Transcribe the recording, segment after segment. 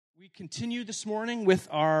We continue this morning with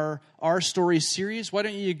our Story series. Why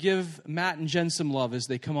don't you give Matt and Jen some love as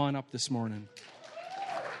they come on up this morning?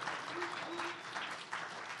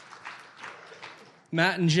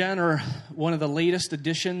 Matt and Jen are one of the latest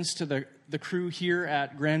additions to the crew here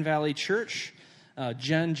at Grand Valley Church.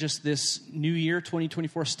 Jen, just this new year,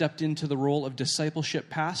 2024, stepped into the role of discipleship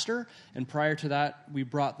pastor. And prior to that, we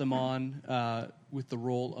brought them on with the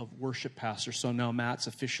role of worship pastor. So now Matt's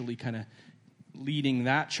officially kind of leading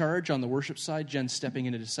that charge on the worship side. Jen's stepping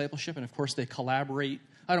into discipleship. And of course, they collaborate.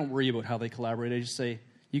 I don't worry about how they collaborate. I just say,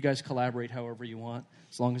 you guys collaborate however you want.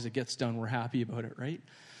 As long as it gets done, we're happy about it, right?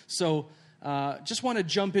 So just want to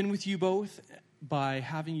jump in with you both by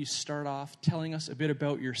having you start off telling us a bit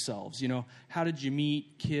about yourselves. You know, how did you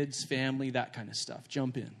meet, kids, family, that kind of stuff?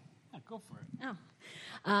 Jump in. Yeah, go for it. Oh.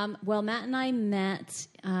 Well, Matt and I met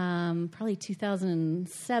probably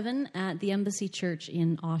 2007 at the Embassy Church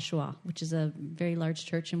in Oshawa, which is a very large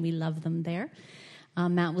church, and we love them there.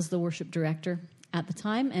 Matt was the worship director at the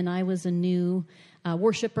time, and I was a new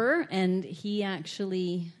worshiper, and he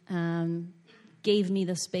actually gave me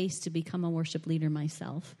the space to become a worship leader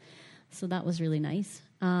myself. So that was really nice,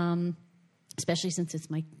 especially since it's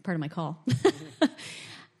part of my call.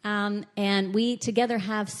 And we together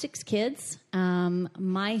have 6 kids.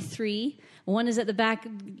 My 3, one is at the back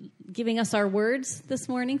giving us our words this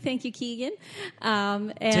morning. Thank you, Keegan.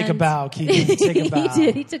 And take a bow, Keegan. Take a bow. He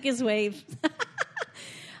did. He took his wave.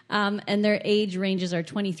 And their age ranges are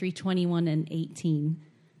 23, 21, and 18.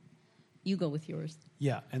 You go with yours.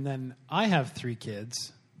 Yeah, and then I have 3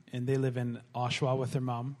 kids, and they live in Oshawa with their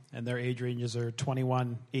mom, and their age ranges are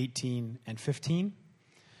 21, 18, and 15.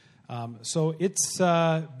 So it's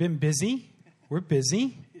been busy. We're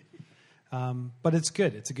busy. But it's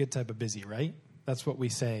good. It's a good type of busy, right? That's what we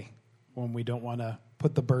say when we don't want to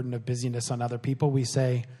put the burden of busyness on other people. We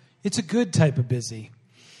say, it's a good type of busy.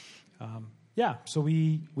 So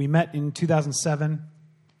we met in 2007.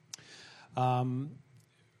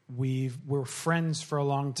 We were friends for a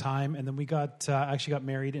long time, and then we actually got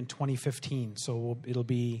married in 2015. So it'll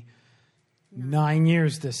be 9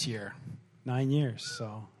 years this year. 9 years,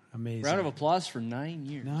 so... amazing. Round of applause for 9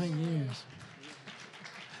 years. 9 years.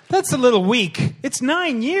 That's a little weak. It's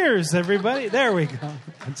 9 years, everybody. There we go.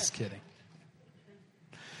 I'm just kidding.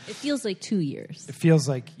 It feels like 2 years. It feels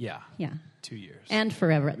like, yeah. 2 years. And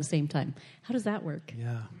forever at the same time. How does that work?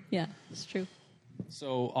 Yeah. Yeah, it's true.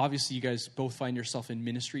 So obviously you guys both find yourself in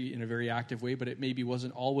ministry in a very active way, but it maybe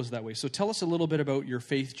wasn't always that way. So tell us a little bit about your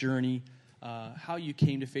faith journey, how you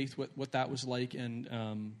came to faith, what that was like,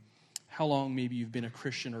 and how long maybe you've been a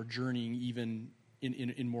Christian or journeying even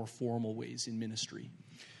in more formal ways in ministry.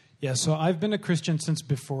 Yeah, so I've been a Christian since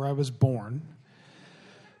before I was born.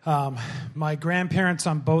 My grandparents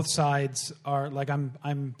on both sides are, like,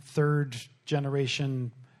 I'm third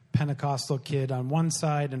generation Pentecostal kid on one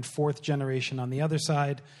side and fourth generation on the other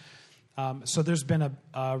side. So there's been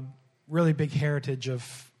a really big heritage of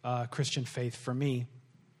Christian faith for me.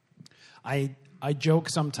 I joke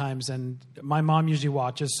sometimes, and my mom usually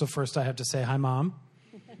watches, so first I have to say, hi, Mom.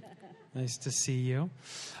 Nice to see you.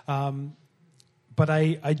 But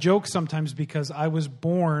I joke sometimes because I was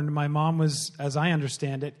born, my mom was, as I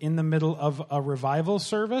understand it, in the middle of a revival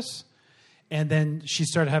service, and then she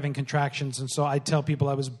started having contractions, and so I tell people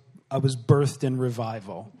I was birthed in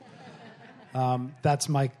revival. That's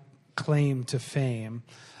my claim to fame.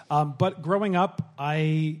 But growing up,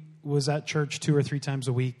 I was at church 2 or 3 times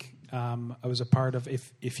a week. I was a part of,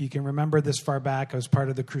 if you can remember this far back, I was part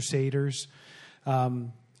of the Crusaders.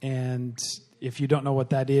 And if you don't know what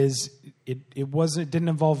that is, it didn't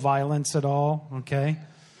involve violence at all, okay?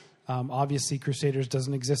 Obviously, Crusaders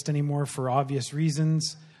doesn't exist anymore for obvious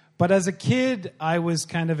reasons. But as a kid, I was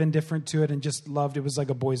kind of indifferent to it and just loved it. It was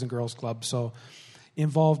like a boys and girls club. So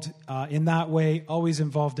involved in that way, always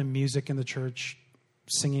involved in music in the church,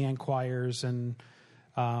 singing in choirs and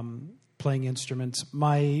playing instruments.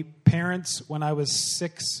 My parents, when I was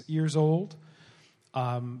 6 years old,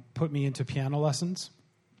 put me into piano lessons.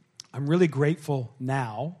 I'm really grateful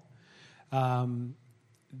now.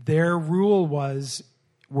 Their rule was,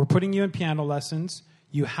 we're putting you in piano lessons.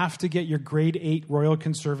 You have to get your grade 8 Royal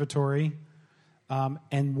Conservatory.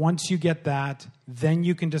 And once you get that, then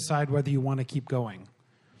you can decide whether you want to keep going.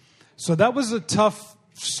 So that was a tough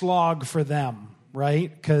slog for them,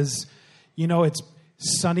 right? Because, it's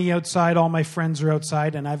sunny outside, all my friends are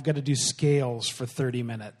outside, and I've got to do scales for 30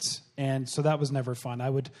 minutes. And so that was never fun. I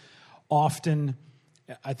would often,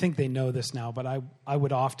 I think they know this now, but I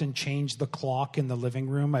would often change the clock in the living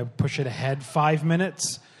room. I would push it ahead 5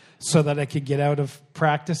 minutes so that I could get out of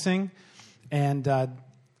practicing. And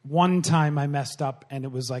one time I messed up, and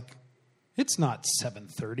it was like, it's not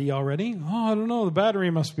 7:30 already. Oh, I don't know, the battery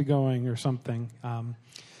must be going or something.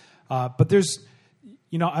 But there's,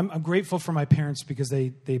 I'm grateful for my parents because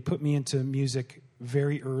they put me into music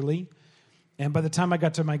very early. And by the time I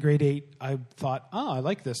got to my grade 8, I thought, I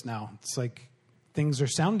like this now. It's like things are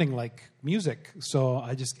sounding like music. So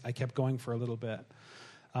I kept going for a little bit.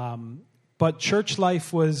 But church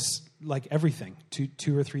life was like everything,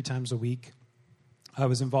 two or three times a week. I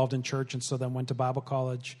was involved in church, and so then went to Bible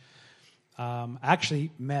college.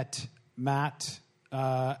 Actually met Matt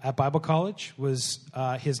at Bible college, was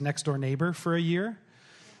his next door neighbor for a year.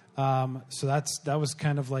 So that was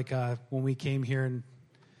kind of like when we came here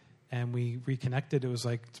and we reconnected, it was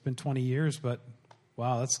like, it's been 20 years, but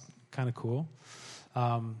wow, that's kind of cool.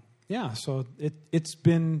 So it's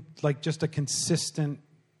been like just a consistent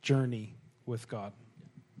journey with God.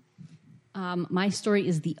 My story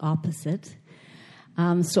is the opposite.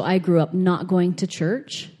 So I grew up not going to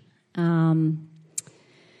church.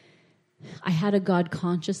 I had a God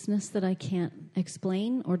consciousness that I can't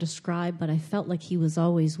explain or describe, but I felt like he was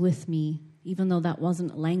always with me, even though that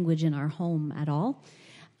wasn't language in our home at all.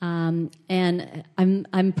 And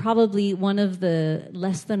I'm probably one of the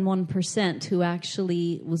less than 1% who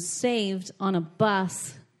actually was saved on a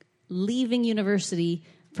bus leaving university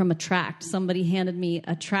from a tract. Somebody handed me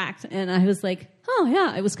a tract, and I was like, oh,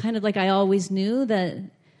 yeah. It was kind of like I always knew that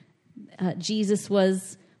Jesus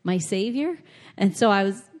was my Savior. And so I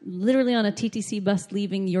was literally on a TTC bus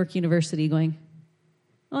leaving York University going,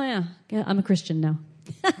 oh, yeah, I'm a Christian now.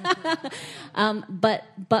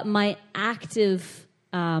 But my active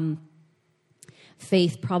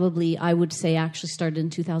faith probably, I would say, actually started in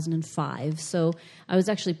 2005. So I was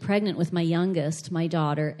actually pregnant with my youngest, my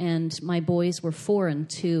daughter, and my boys were 4 and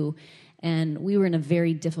 2, and we were in a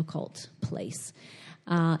very difficult place.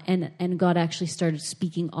 And God actually started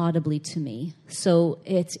speaking audibly to me. So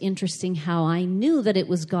it's interesting how I knew that it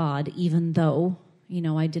was God, even though,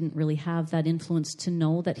 I didn't really have that influence to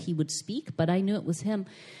know that he would speak, but I knew it was him.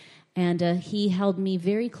 And he held me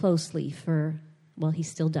very closely for, well, he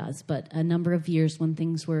still does, but a number of years when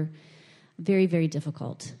things were very, very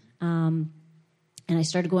difficult. And I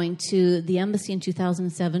started going to the embassy in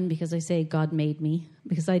 2007 because I say God made me,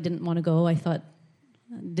 because I didn't want to go. I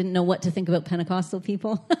didn't know what to think about Pentecostal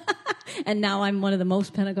people. And now I'm one of the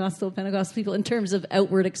most Pentecostal people in terms of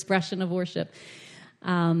outward expression of worship.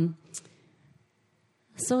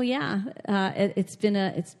 It's been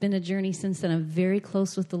a journey since then. I'm very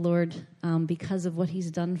close with the Lord because of what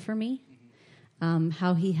he's done for me,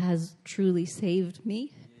 how he has truly saved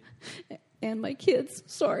me and my kids.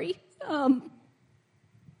 Sorry.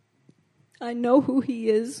 I know who he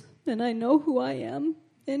is, and I know who I am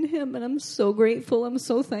in him, and I'm so grateful. I'm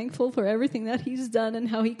so thankful for everything that he's done and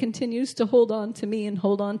how he continues to hold on to me and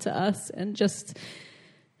hold on to us. And just,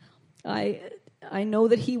 I know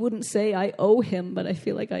that he wouldn't say I owe him, but I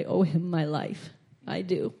feel like I owe him my life. I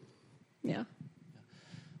do. Yeah.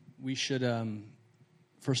 We should,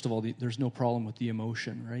 first of all, there's no problem with the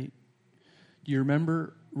emotion, right? Do you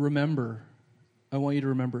remember, I want you to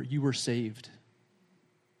remember, you were saved.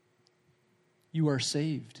 You are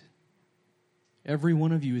saved. Every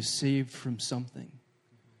one of you is saved from something.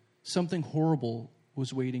 Something horrible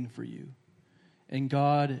was waiting for you. And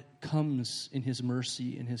God comes in his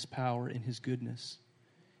mercy, in his power, in his goodness,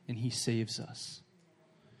 and he saves us.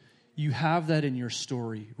 You have that in your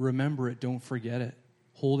story. Remember it. Don't forget it.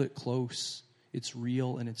 Hold it close. It's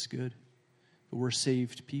real and it's good. But we're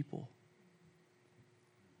saved people.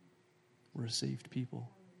 We're a saved people.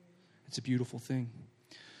 It's a beautiful thing.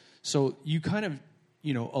 So you kind of,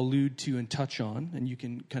 allude to and touch on, and you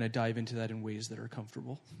can kind of dive into that in ways that are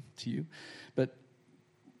comfortable to you. But,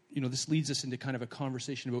 this leads us into kind of a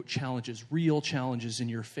conversation about challenges, real challenges in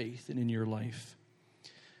your faith and in your life.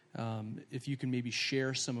 If you can maybe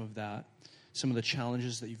share some of that, some of the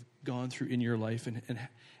challenges that you've gone through in your life,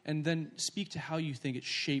 and then speak to how you think it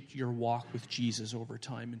shaped your walk with Jesus over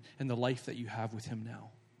time and the life that you have with him now.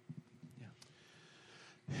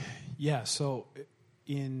 Yeah, so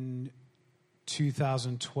in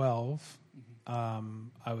 2012,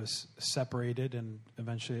 I was separated, and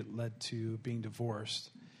eventually it led to being divorced.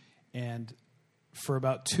 And for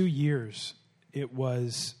about 2 years, it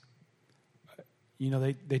was,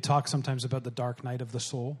 they talk sometimes about the dark night of the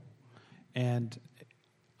soul. And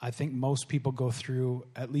I think most people go through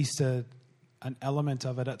at least an element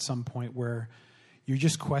of it at some point where you're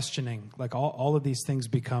just questioning, like all of these things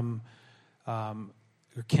become,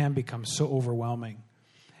 or can become so overwhelming.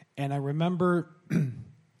 And I remember,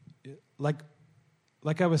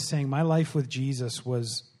 like I was saying, my life with Jesus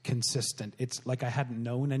was consistent. It's like I hadn't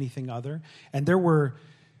known anything other. And there were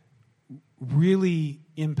really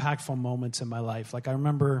impactful moments in my life. Like I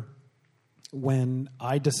remember when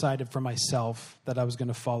I decided for myself that I was going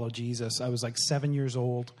to follow Jesus. I was like 7 years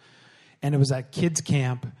old, and it was at kids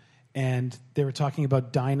camp, and they were talking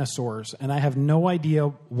about dinosaurs, and I have no idea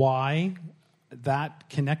why that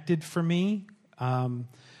connected for me,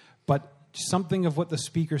 but something of what the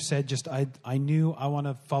speaker said, just I knew I want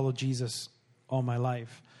to follow Jesus all my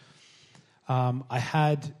life. I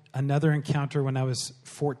had another encounter when I was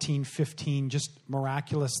 14, 15, just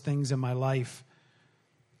miraculous things in my life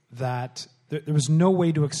that there was no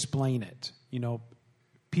way to explain it. You know,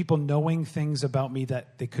 people knowing things about me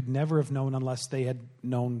that they could never have known unless they had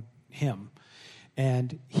known him.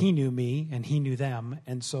 And he knew me and he knew them.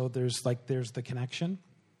 And so there's the connection.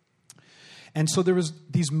 And so there was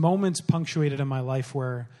these moments punctuated in my life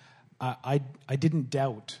where I didn't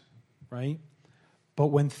doubt, right? But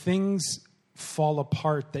when things fall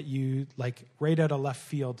apart that you, like right out of left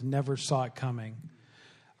field, never saw it coming,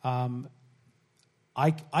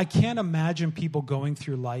 I can't imagine people going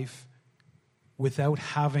through life without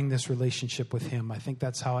having this relationship with him. I think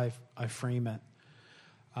that's how I frame it.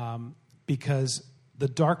 Because the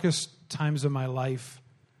darkest times of my life,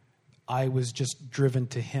 I was just driven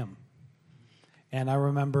to him. And I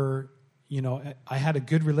remember, you know, I had a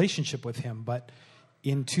good relationship with him, but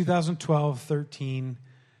in 2012, 13,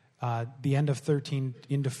 the end of 13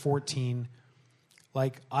 into 14,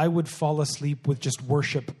 like I would fall asleep with just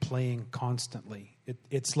worship playing constantly.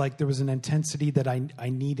 It's like there was an intensity that I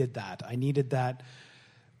needed that. I needed that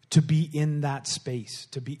to be in that space,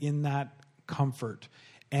 to be in that comfort.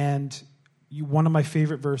 And one of my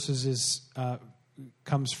favorite verses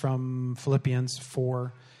comes from Philippians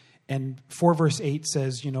 4. And 4 verse 8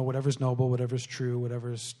 says, you know, whatever's noble, whatever's true,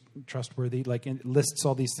 whatever's trustworthy, like it lists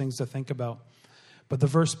all these things to think about. But the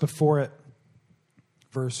verse before it,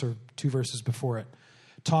 verse or 2 verses before it,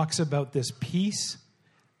 talks about this peace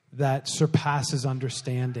that surpasses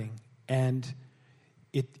understanding. And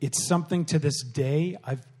it's something to this day.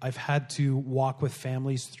 I've had to walk with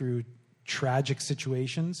families through tragic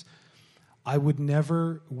situations. I would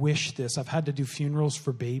never wish this. I've had to do funerals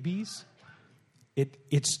for babies.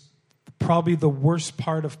 It's probably the worst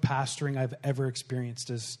part of pastoring I've ever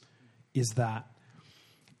experienced is that.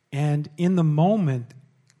 And in the moment,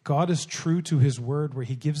 God is true to his word where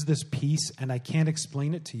he gives this peace, and I can't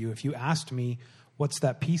explain it to you. If you asked me, what's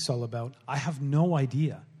that peace all about? I have no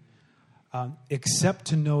idea, except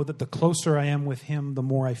to know that the closer I am with him, the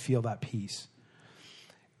more I feel that peace.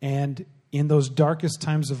 And in those darkest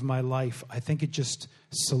times of my life, I think it just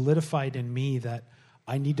solidified in me that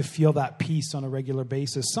I need to feel that peace on a regular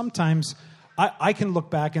basis. Sometimes I can look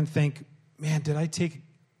back and think, man, did I take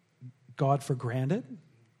God for granted?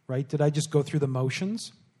 Right? Did I just go through the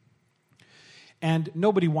motions? And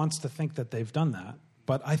nobody wants to think that they've done that.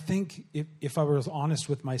 But I think if I was honest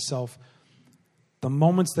with myself, the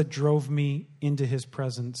moments that drove me into his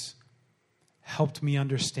presence helped me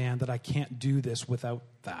understand that I can't do this without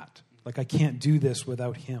that. Like I can't do this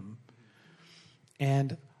without him.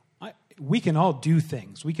 And we can all do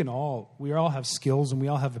things. We all have skills and we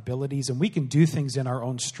all have abilities, and we can do things in our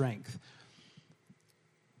own strength.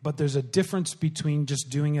 But there's a difference between just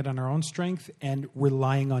doing it on our own strength and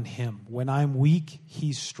relying on him. When I'm weak,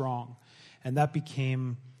 he's strong. And that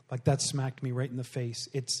became, like that smacked me right in the face.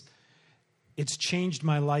 It's changed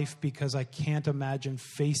my life because I can't imagine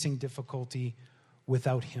facing difficulty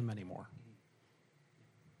without him anymore.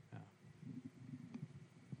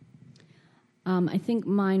 I think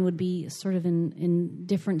mine would be sort of in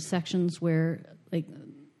different sections where, like,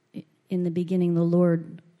 in the beginning, the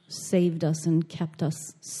Lord saved us and kept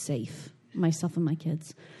us safe, myself and my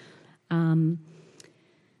kids.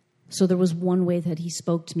 So there was one way that he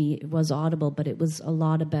spoke to me. It was audible, but it was a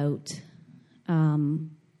lot about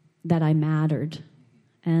that I mattered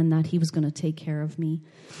and that he was going to take care of me.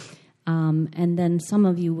 And then some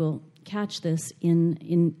of you will catch this in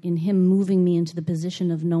him moving me into the position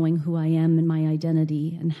of knowing who I am and my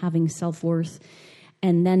identity and having self-worth,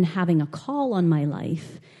 and then having a call on my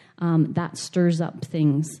life that stirs up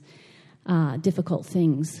things, difficult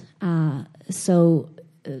things. So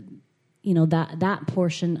that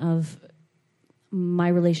portion of my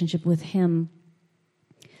relationship with him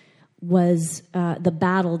was the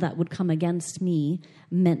battle that would come against me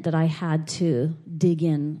meant that I had to dig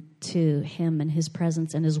in to him and his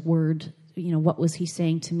presence and his word. You know, what was he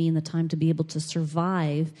saying to me in the time to be able to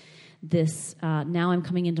survive this, now I'm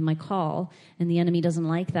coming into my call, and the enemy doesn't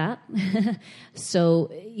like that.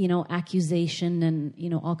 So, accusation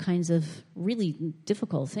and, all kinds of really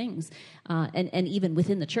difficult things, and even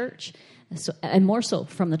within the church, so, and more so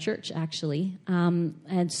from the church, actually.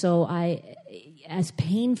 And so as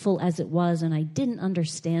painful as it was, and I didn't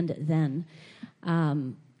understand it then,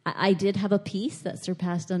 I did have a peace that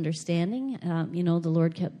surpassed understanding. The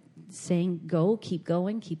Lord kept saying, go, keep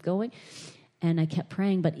going. And I kept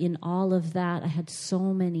praying. But in all of that, I had so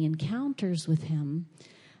many encounters with him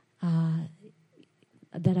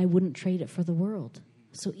that I wouldn't trade it for the world.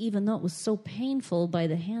 So even though it was so painful by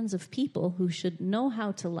the hands of people who should know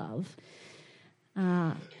how to love,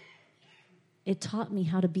 it taught me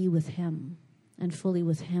how to be with him and fully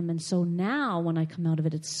with him. And so now when I come out of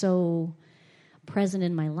it, it's so present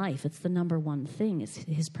in my life. It's the number one thing, is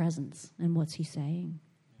his presence and what's he saying.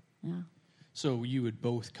 Yeah. So you would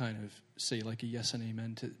both kind of say like a yes and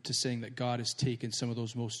amen to saying that God has taken some of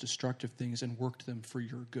those most destructive things and worked them for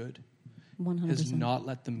your good. 100%. Has not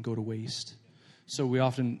let them go to waste. So we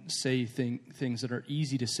often say things that are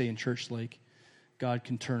easy to say in church, like God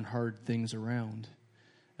can turn hard things around.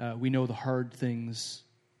 We know the hard things,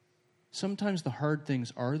 sometimes the hard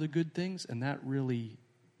things are the good things, and that really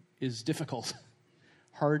is difficult.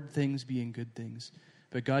 Hard things being good things.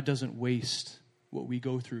 But God doesn't waste what we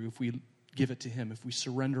go through if we give it to him, if we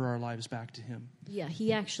surrender our lives back to him. Yeah,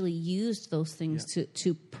 he actually used those things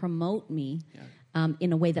to promote me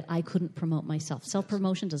in a way that I couldn't promote myself.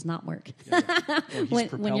 Self-promotion does not work.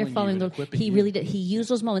 When you're following he really did. He used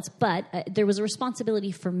those moments, but there was a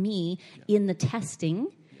responsibility for me in the testing.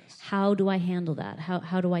 How do I handle that?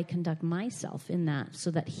 How do I conduct myself in that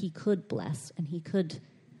so that he could bless and he could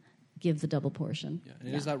give the double portion? Yeah, and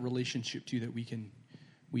it is that relationship too that we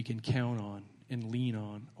can count on and lean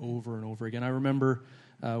on over and over again. I remember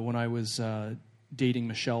when I was dating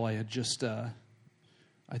Michelle, I had just, I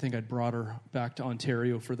think I'd brought her back to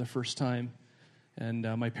Ontario for the first time, and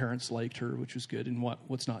my parents liked her, which was good. And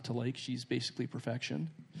what's not to like? She's basically perfection.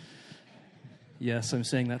 Yes, I'm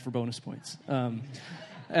saying that for bonus points.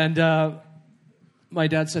 And my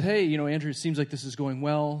dad said, hey, Andrew, it seems like this is going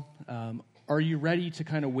well. Are you ready to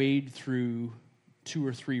kind of wade through 2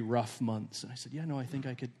 or 3 rough months? And I said, yeah, no, I think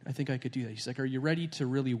I could do that. He's like, are you ready to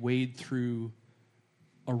really wade through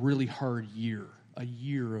a really hard year, a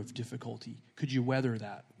year of difficulty? Could you weather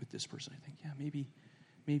that with this person? I think, yeah,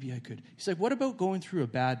 maybe I could. He's like, what about going through a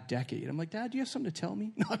bad decade? I'm like, Dad, do you have something to tell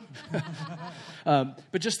me?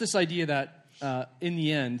 But just this idea that in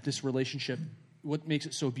the end, this relationship, what makes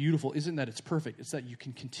it so beautiful isn't that it's perfect. It's that you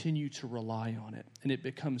can continue to rely on it. And it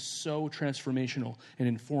becomes so transformational and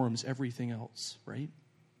informs everything else, right?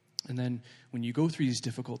 And then when you go through these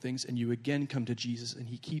difficult things and you again come to Jesus and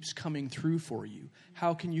he keeps coming through for you,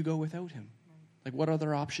 how can you go without him? Like, what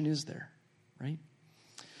other option is there, right?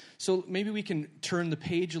 So maybe we can turn the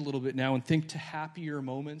page a little bit now and think to happier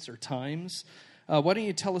moments or times. Why don't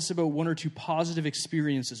you tell us about 1 or 2 positive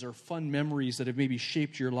experiences or fun memories that have maybe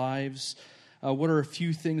shaped your lives? What are a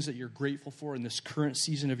few things that you're grateful for in this current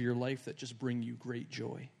season of your life that just bring you great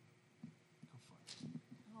joy?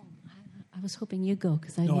 Oh, I was hoping you'd go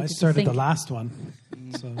because I started the last one.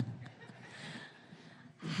 So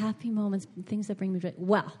happy moments, things that bring me joy.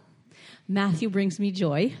 Well, Matthew brings me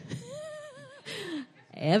joy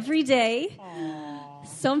every day. Aww.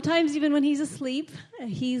 Sometimes even when he's asleep,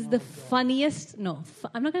 he's the funniest. No,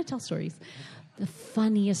 I'm not going to tell stories. The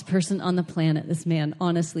funniest person on the planet, this man,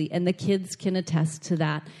 honestly. And the kids can attest to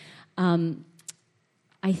that.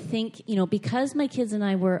 I think, because my kids and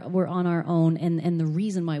I were on our own, and the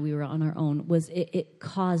reason why we were on our own was it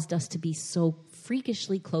caused us to be so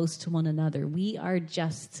freakishly close to one another. We are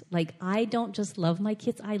just, I don't just love my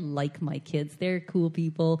kids, I like my kids. They're cool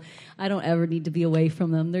people. I don't ever need to be away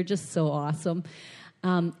from them. They're just so awesome.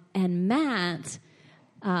 And Matt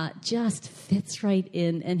just fits right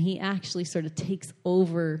in, and he actually sort of takes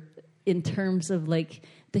over in terms of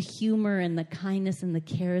the humor and the kindness and the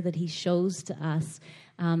care that he shows to us.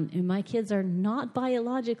 And my kids are not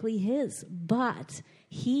biologically his, but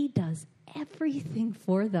he does everything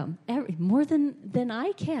for them, more than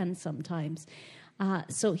I can sometimes.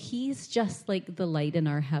 So he's just like the light in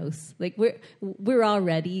our house. We're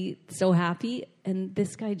already so happy, and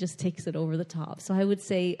this guy just takes it over the top. So I would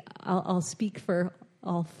say I'll speak for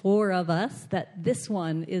all 4 of us that this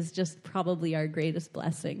one is just probably our greatest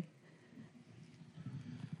blessing.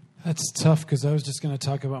 That's tough because I was just going to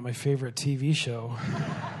talk about my favorite TV show.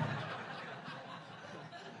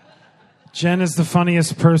 Jen is the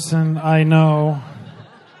funniest person I know.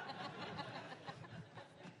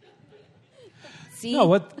 See? No,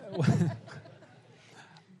 what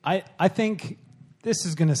I think this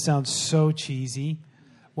is going to sound so cheesy.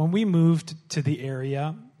 When we moved to the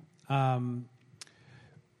area,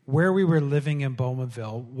 where we were living in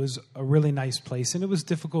Bowmanville was a really nice place, and it was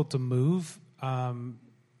difficult to move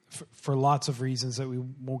for lots of reasons that we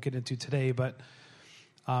won't get into today, but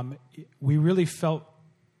we really felt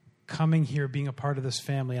coming here, being a part of this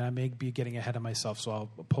family, and I may be getting ahead of myself, so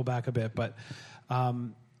I'll pull back a bit, but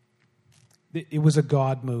it was a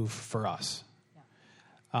God move for us.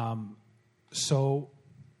 So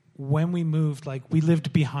when we moved, like, we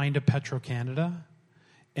lived behind a Petro-Canada,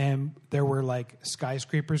 and there were, like,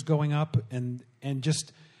 skyscrapers going up, and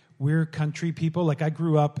just, we're country people. Like, I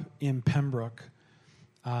grew up in Pembroke.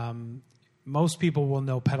 Most people will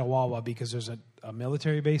know Petawawa because there's a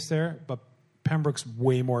military base there, but Pembroke's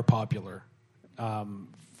way more popular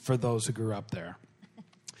for those who grew up there.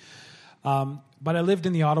 But I lived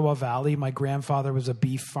in the Ottawa Valley. My grandfather was a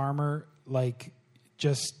beef farmer. Like,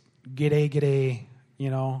 just g'day, you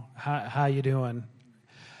know, how you doing?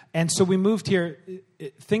 And so we moved here.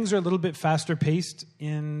 Things are a little bit faster paced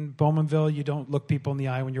in Bowmanville. You don't look people in the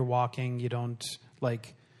eye when you're walking. You don't,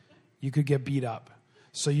 like, you could get beat up.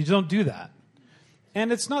 So you don't do that.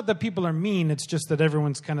 And it's not that people are mean. It's just that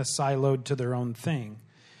everyone's kind of siloed to their own thing.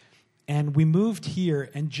 And we moved here,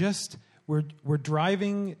 and just we're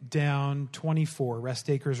driving down 24 Rest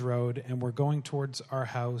Acres Road, and we're going towards our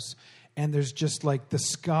house. And there's just, like, the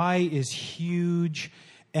sky is huge,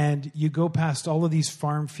 and you go past all of these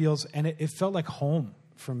farm fields, and it felt like home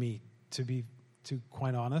for me, to be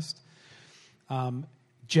quite honest.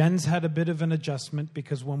 Jen's had a bit of an adjustment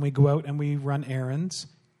because when we go out and we run errands,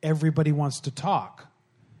 everybody wants to talk.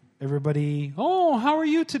 Everybody, oh, how are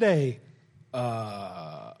you today?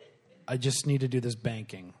 I just need to do this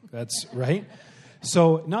banking. That's right.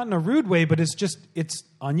 So not in a rude way, but it's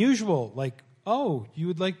unusual. Like, oh, you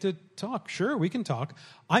would like to talk? Sure, we can talk.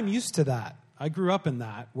 I'm used to that. I grew up in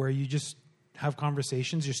that, where you just have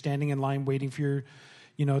conversations. You're standing in line waiting for your,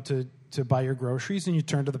 to buy your groceries, and you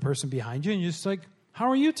turn to the person behind you, and you're just like, how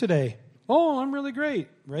are you today? Oh, I'm really great,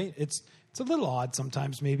 right? It's a little odd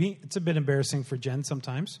sometimes, maybe. It's a bit embarrassing for Jen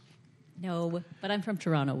sometimes. No, but I'm from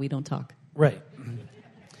Toronto. We don't talk. Right.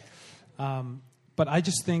 But I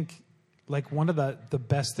just think, like, one of the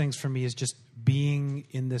best things for me is just being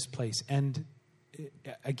in this place. And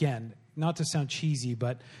again, not to sound cheesy,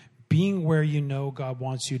 but being where you know God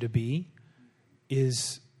wants you to be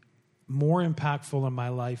is more impactful in my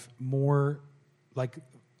life, more like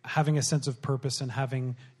having a sense of purpose and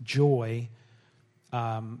having joy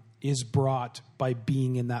is brought by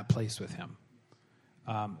being in that place with him.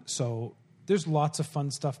 So there's lots of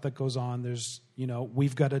fun stuff that goes on. There's,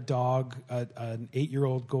 we've got a dog, an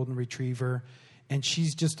 8-year-old golden retriever, and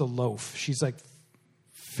she's just a loaf. She's like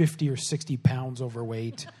 50 or 60 pounds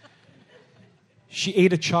overweight. She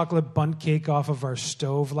ate a chocolate bundt cake off of our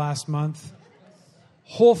stove last month.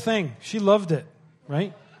 Whole thing. She loved it,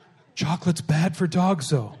 right? Chocolate's bad for dogs,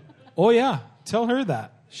 though. Oh, yeah. Tell her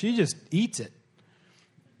that. She just eats it.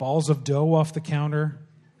 Balls of dough off the counter.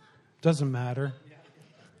 Doesn't matter.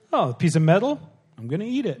 Oh, a piece of metal? I'm going to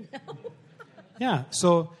eat it. Yeah.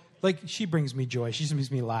 So, like, she brings me joy. She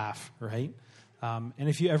makes me laugh, right? And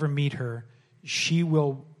if you ever meet her, she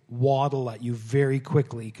will waddle at you very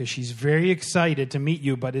quickly because she's very excited to meet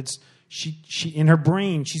you, but it's she in her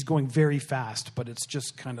brain she's going very fast, but it's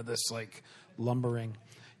just kind of this, like, lumbering.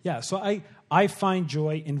 Yeah, so I find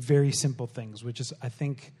joy in very simple things, which is, I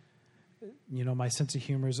think, my sense of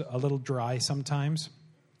humor is a little dry sometimes,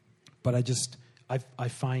 but I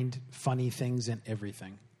find funny things in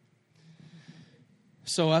everything.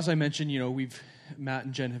 So as I mentioned, Matt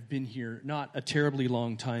and Jen have been here not a terribly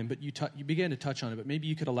long time, but you began to touch on it, but maybe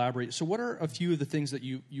you could elaborate. So what are a few of the things that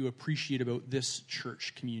you appreciate about this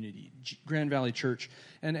church community, Grand Valley Church,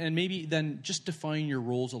 and maybe then just define your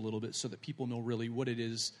roles a little bit so that people know really what it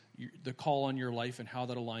is, the call on your life, and how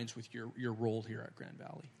that aligns with your role here at Grand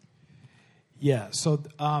Valley? Yeah, so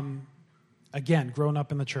again, growing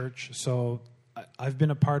up in the church, so I've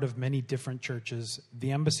been a part of many different churches.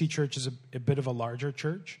 The Embassy Church is a bit of a larger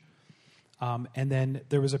church. And then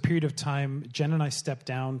there was a period of time, Jen and I stepped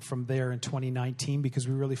down from there in 2019 because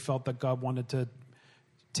we really felt that God wanted to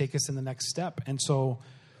take us in the next step. And so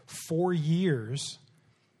 4 years,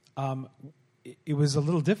 it was a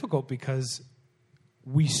little difficult because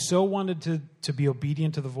we so wanted to be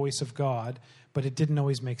obedient to the voice of God, but it didn't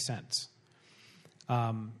always make sense.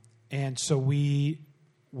 And so we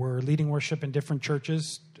were leading worship in different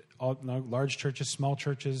churches, large churches, small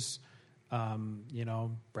churches,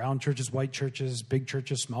 brown churches, white churches, big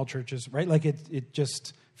churches, small churches, right? Like it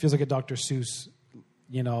just feels like a Dr. Seuss,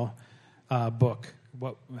 book,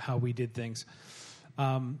 how we did things.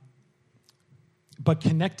 but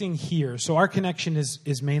connecting here, so our connection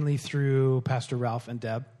is mainly through Pastor Ralph and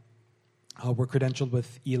Deb. We're credentialed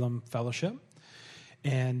with Elam Fellowship.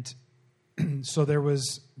 And so there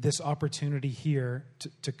was this opportunity here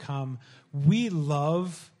to come. We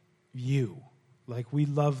love you. Like, we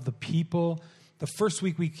love the people. The first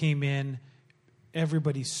week we came in,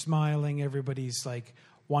 everybody's smiling. Everybody's like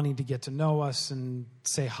wanting to get to know us and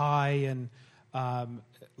say hi. And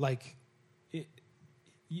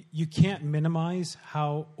you can't minimize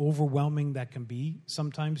how overwhelming that can be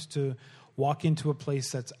sometimes to walk into a place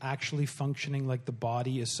that's actually functioning like the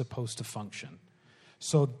body is supposed to function.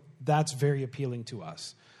 So that's very appealing to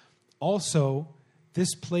us. Also,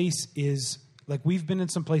 this place is, like, we've been in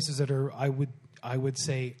some places that are, I would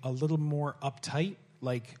say, a little more uptight.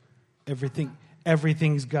 Like,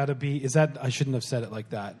 everything's got to be, I shouldn't have said it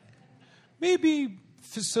like that. Maybe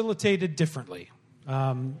facilitated differently,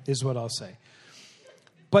 is what I'll say.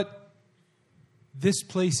 But this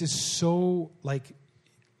place is so, like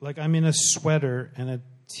I'm in a sweater and a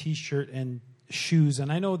T-shirt and shoes,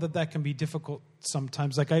 and I know that can be difficult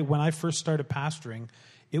sometimes. Like, when I first started pastoring,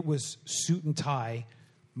 it was suit and tie,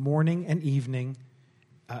 morning and evening,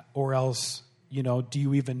 or else, do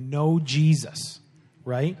you even know Jesus,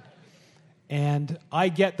 right? And I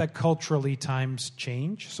get that culturally times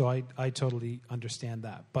change, so I totally understand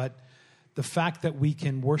that. But the fact that we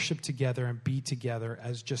can worship together and be together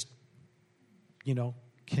as just,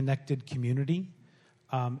 connected community,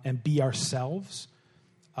 and be ourselves,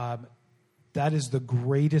 that is the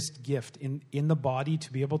greatest gift in the body,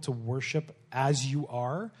 to be able to worship as you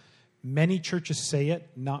are. Many churches say it,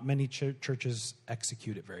 not many churches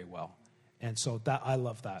execute it very well. And so I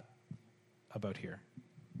love that about here.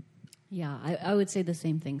 Yeah, I would say the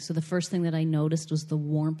same thing. So the first thing that I noticed was the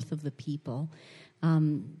warmth of the people.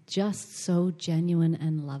 Just so genuine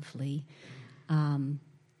and lovely. I'm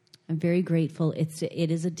very grateful. It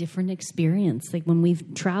is a different experience. Like, when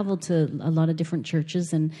we've traveled to a lot of different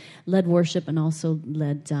churches and led worship and also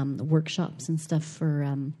led workshops and stuff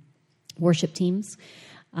for worship teams,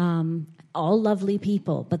 all lovely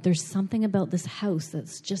people, but there's something about this house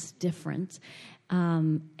that's just different.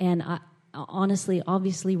 And honestly,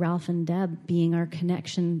 obviously, Ralph and Deb being our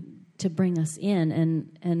connection to bring us in,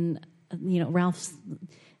 and Ralph's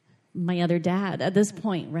my other dad at this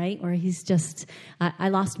point, right? Where he's just, I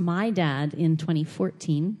lost my dad in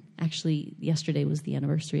 2014. Actually, yesterday was the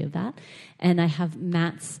anniversary of that. And I have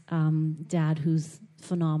Matt's dad, who's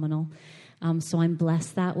phenomenal. So I'm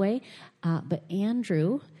blessed that way. But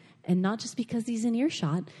Andrew, and not just because he's in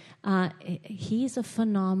earshot, he's a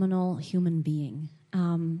phenomenal human being.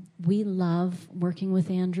 We love working with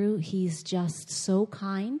Andrew. He's just so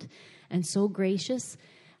kind and so gracious.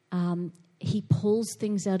 He pulls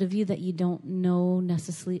things out of you that you don't know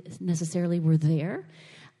necessarily were there.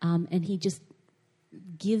 And he just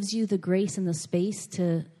gives you the grace and the space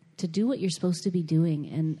to do what you're supposed to be doing.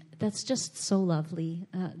 And that's just so lovely.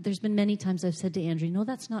 There's been many times I've said to Andrew, no,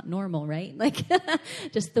 that's not normal, right? Like,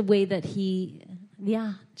 just the way that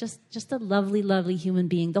just a lovely, lovely human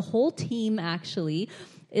being. The whole team actually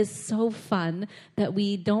is so fun that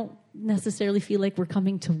we don't necessarily feel like we're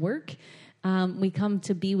coming to work. We come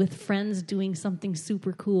to be with friends doing something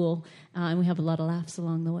super cool, and we have a lot of laughs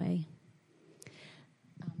along the way.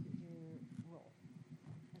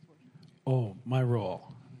 My role.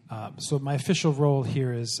 So my official role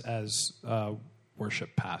here is as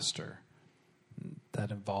worship pastor. That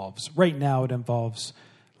involves, right now it involves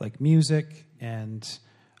like music and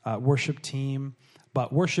worship team,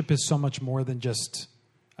 but worship is so much more than just,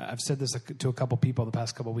 I've said this to a couple people the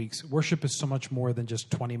past couple weeks. Worship is so much more than just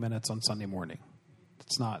 20 minutes on Sunday morning.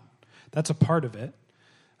 That's a part of it.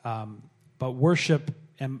 But worship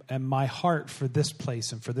and my heart for this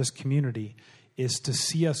place and for this community is to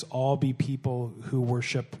see us all be people who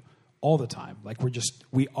worship all the time. Like,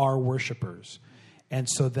 we are worshipers. And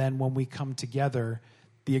so then when we come together,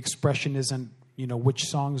 the expression isn't, which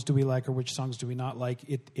songs do we like or which songs do we not like.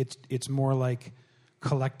 It's more like,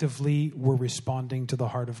 collectively, we're responding to the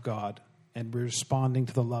heart of God, and we're responding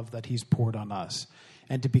to the love that He's poured on us.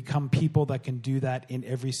 And to become people that can do that in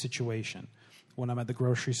every situation. When I'm at the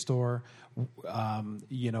grocery store,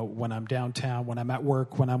 when I'm downtown, when I'm at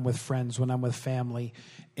work, when I'm with friends, when I'm with family.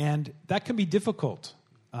 And that can be difficult.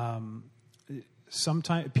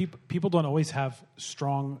 Sometimes people don't always have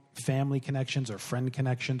strong family connections or friend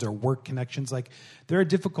connections or work connections. Like, there are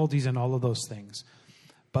difficulties in all of those things.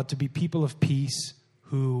 But to be people of peace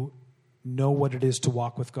who know what it is to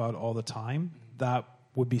walk with God all the time, that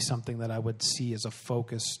would be something that I would see as a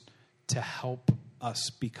focus to help us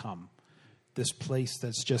become this place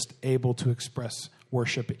that's just able to express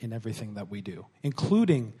worship in everything that we do,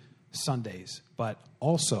 including Sundays, but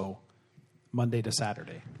also Monday to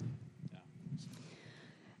Saturday.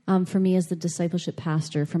 For me, as the discipleship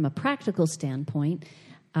pastor, from a practical standpoint,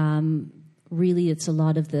 really it's a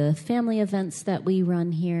lot of the family events that we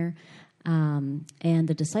run here and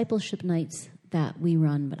the discipleship nights that we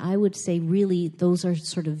run. But I would say really those are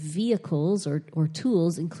sort of vehicles or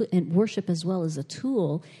tools, and worship as well as a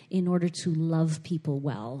tool in order to love people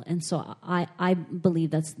well. And so I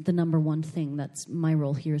believe that's the number one thing. That's my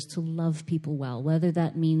role here, is to love people well, whether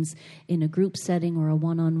that means in a group setting or a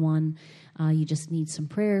one-on-one. You just need some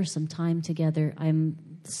prayer, some time together. I'm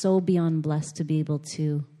so beyond blessed to be able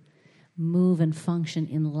to move and function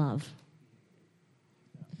in love.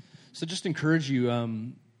 So just encourage you,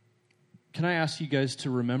 can I ask you guys to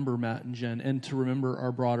remember Matt and Jen, and to remember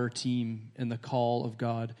our broader team and the call of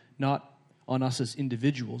God, not on us as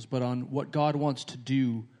individuals, but on what God wants to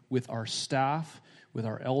do with our staff, with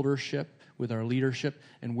our eldership, with our leadership,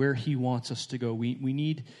 and where He wants us to go. We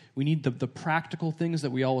need the practical things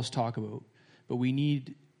that we always talk about, but we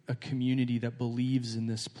need a community that believes in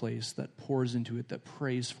this place, that pours into it, that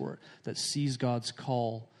prays for it, that sees God's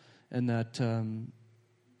call, and that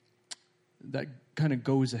kind of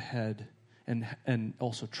goes ahead and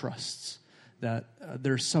also trusts that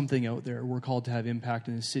there's something out there. We're called to have impact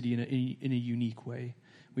in the city in a unique way.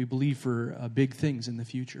 We believe for big things in the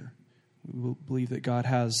future. We believe that God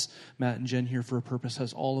has Matt and Jen here for a purpose,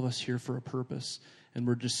 has all of us here for a purpose, and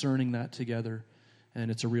we're discerning that together,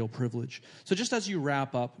 and it's a real privilege. So just as you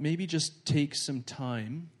wrap up, maybe just take some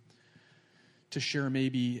time to share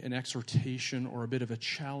maybe an exhortation or a bit of a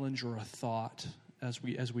challenge or a thought as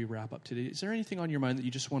we wrap up today. Is there anything on your mind that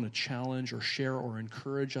you just want to challenge or share or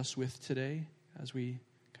encourage us with today as we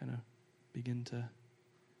kind of begin to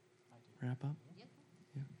wrap up?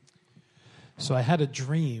 Yeah. So I had a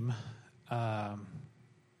dream, I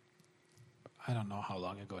don't know how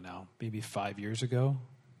long ago now, maybe 5 years ago,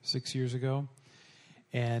 6 years ago,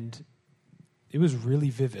 and it was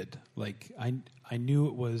really vivid. Like I knew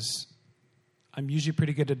it was, I'm usually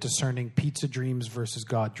pretty good at discerning pizza dreams versus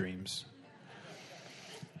God dreams.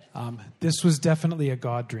 This was definitely a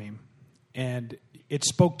God dream, and it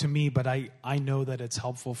spoke to me, but I know that it's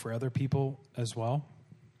helpful for other people as well.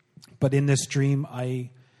 But in this dream, I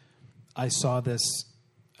saw this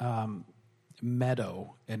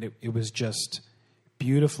meadow, and it was just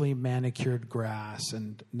beautifully manicured grass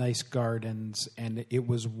and nice gardens, and it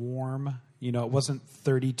was warm. You know, it wasn't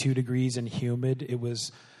 32 degrees and humid. It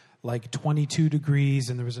was like 22 degrees,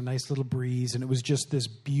 and there was a nice little breeze, and it was just this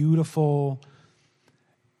beautiful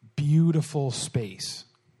space.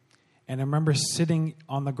 And I remember sitting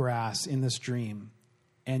on the grass in this dream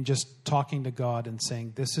and just talking to God and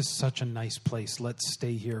saying, this is such a nice place. Let's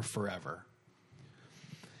stay here forever.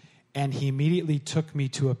 And He immediately took me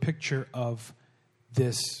to a picture of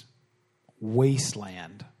this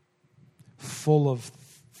wasteland full of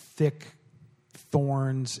thick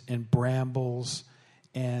thorns and brambles,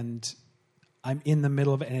 and I'm in the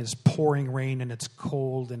middle of it, and it's pouring rain, and it's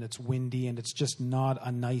cold, and it's windy, and it's just not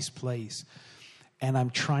a nice place. And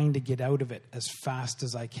I'm trying to get out of it as fast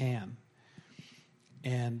as I can.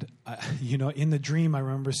 And, in the dream, I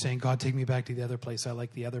remember saying, God, take me back to the other place. I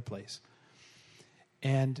like the other place.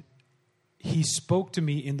 And He spoke to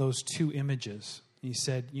me in those two images. He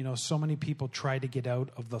said, so many people try to get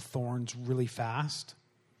out of the thorns really fast.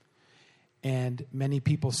 And many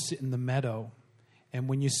people sit in the meadow. And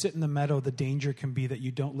when you sit in the meadow, the danger can be that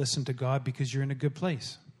you don't listen to God because you're in a good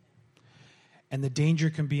place. And the danger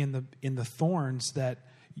can be in the thorns that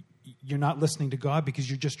you're not listening to God because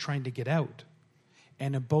you're just trying to get out.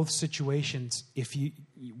 And in both situations,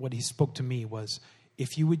 what He spoke to me was,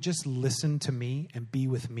 if you would just listen to me and be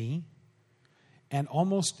with me and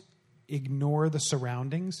almost ignore the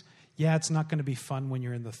surroundings. Yeah, it's not going to be fun when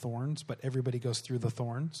you're in the thorns, but everybody goes through the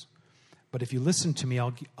thorns. But if you listen to me,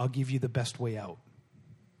 I'll give you the best way out.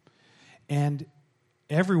 And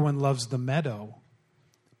everyone loves the meadow,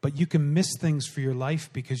 but you can miss things for your life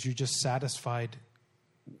because you're just satisfied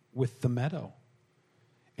with the meadow.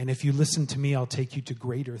 And if you listen to me, I'll take you to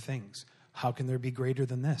greater things. How can there be greater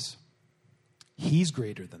than this? He's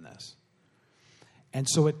greater than this. And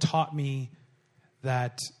so it taught me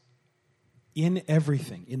that in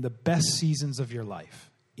everything, in the best seasons of your life,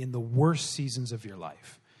 in the worst seasons of your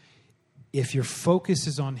life, if your focus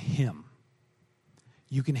is on Him,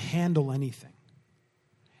 you can handle anything.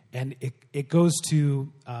 And it goes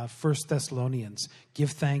to 1 Thessalonians,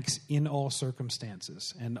 give thanks in all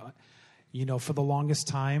circumstances. And, for the longest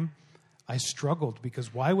time, I struggled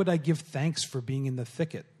because why would I give thanks for being in the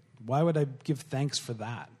thicket? Why would I give thanks for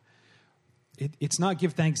that? It's not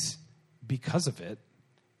give thanks because of it.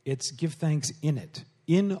 It's give thanks in it.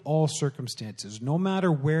 in all circumstances, no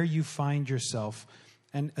matter where you find yourself.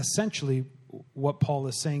 And essentially, what Paul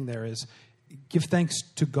is saying there is, give thanks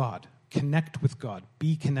to God. Connect with God.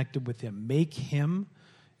 Be connected with Him. Make Him,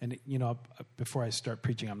 and before I start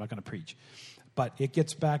preaching, I'm not going to preach, but it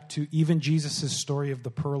gets back to even Jesus' story of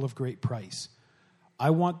the pearl of great price. I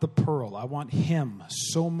want the pearl. I want Him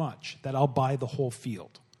so much that I'll buy the whole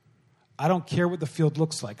field. I don't care what the field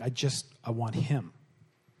looks like. I want Him.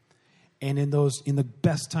 And in the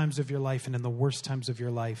best times of your life and in the worst times of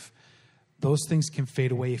your life, those things can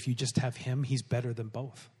fade away. If you just have Him, He's better than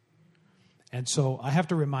both. And so I have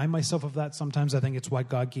to remind myself of that sometimes. I think it's why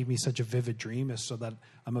God gave me such a vivid dream, is so that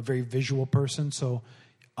I'm a very visual person. So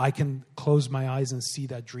I can close my eyes and see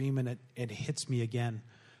that dream, and it hits me again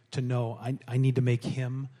to know I need to make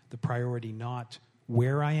Him the priority, not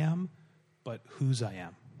where I am, but whose I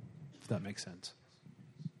am, if that makes sense.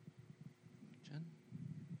 Jen?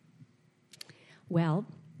 Well,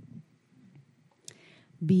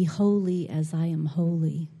 be holy as I am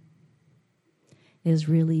holy is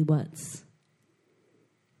really what's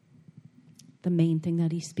the main thing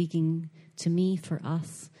that He's speaking to me for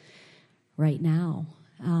us right now.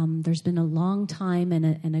 There's been a long time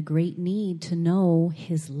and a great need to know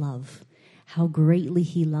His love, how greatly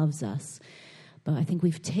He loves us. But I think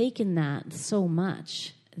we've taken that so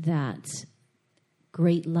much that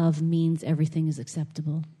great love means everything is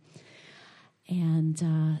acceptable. And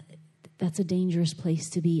that's a dangerous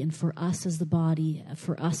place to be. And for us as the body,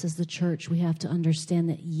 for us as the church, we have to understand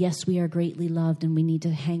that, yes, we are greatly loved and we need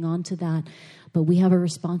to hang on to that. But we have a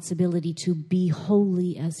responsibility to be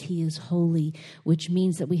holy as He is holy, which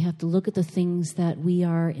means that we have to look at the things that we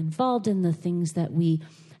are involved in, the things that we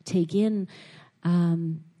take in,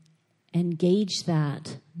 and gauge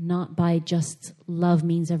that not by just love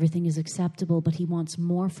means everything is acceptable, but He wants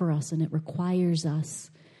more for us, and it requires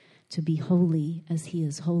us to be holy as He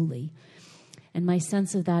is holy. And my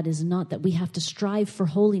sense of that is not that we have to strive for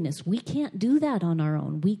holiness. We can't do that on our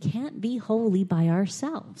own. We can't be holy by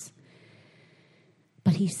ourselves.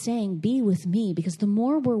 But He's saying, be with me, because the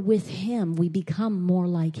more we're with Him, we become more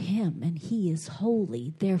like Him. And He is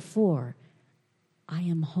holy. Therefore, I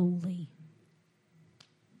am holy.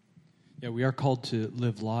 Yeah, we are called to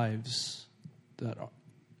live lives that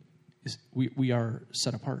we are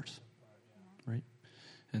set apart, right?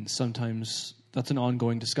 And sometimes that's an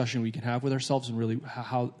ongoing discussion we can have with ourselves, and really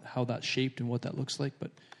how that's shaped and what that looks like.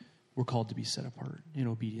 But we're called to be set apart in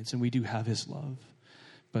obedience, and we do have His love.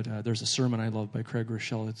 But there's a sermon I love by Craig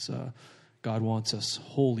Rochelle. It's God wants us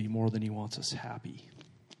holy more than He wants us happy.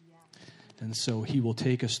 And so He will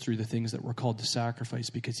take us through the things that we're called to sacrifice,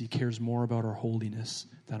 because He cares more about our holiness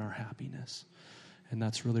than our happiness. And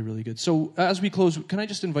that's really, really good. So as we close, can I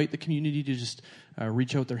just invite the community to just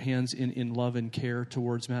reach out their hands in love and care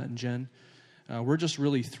towards Matt and Jen? We're just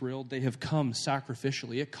really thrilled. They have come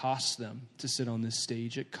sacrificially. It costs them to sit on this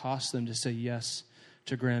stage. It costs them to say yes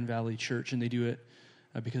to Grand Valley Church, and they do it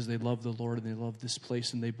because they love the Lord and they love this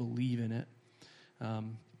place and they believe in it.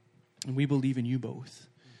 And we believe in you both.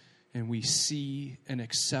 And we see and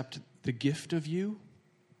accept the gift of you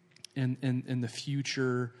and the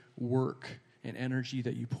future work and energy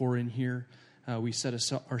that you pour in here. We set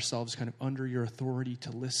ourselves kind of under your authority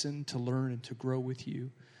to listen, to learn, and to grow with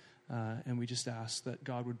you. And we just ask that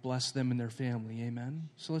God would bless them and their family. Amen.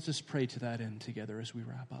 So let's just pray to that end together as we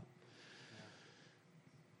wrap up.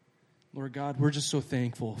 Lord God, we're just so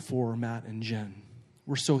thankful for Matt and Jen.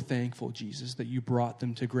 We're so thankful, Jesus, that you brought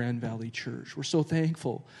them to Grand Valley Church. We're so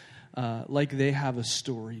thankful, like they have a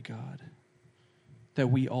story, God, that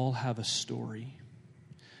we all have a story.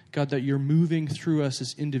 God, that you're moving through us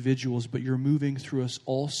as individuals, but you're moving through us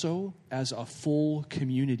also as a full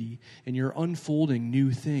community, and you're unfolding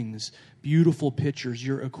new things, beautiful pictures.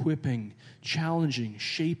 You're equipping, challenging,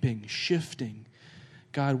 shaping, shifting.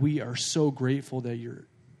 God, we are so grateful that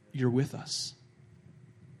you're with us.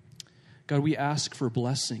 God, we ask for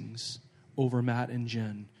blessings over Matt and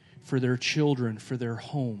Jen, for their children, for their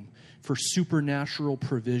home, for supernatural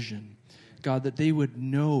provision. God, that they would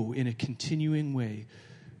know in a continuing way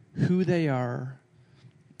who they are,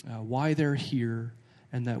 why they're here,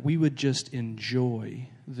 and that we would just enjoy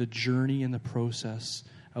the journey and the process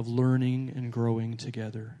of learning and growing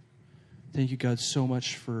together. Thank you, God, so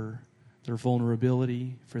much for their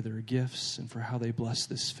vulnerability, for their gifts, and for how they bless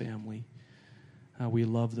this family. We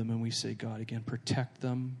love them, and we say, God, again, protect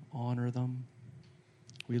them, honor them.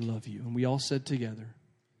 We love you. And we all said together,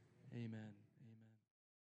 amen.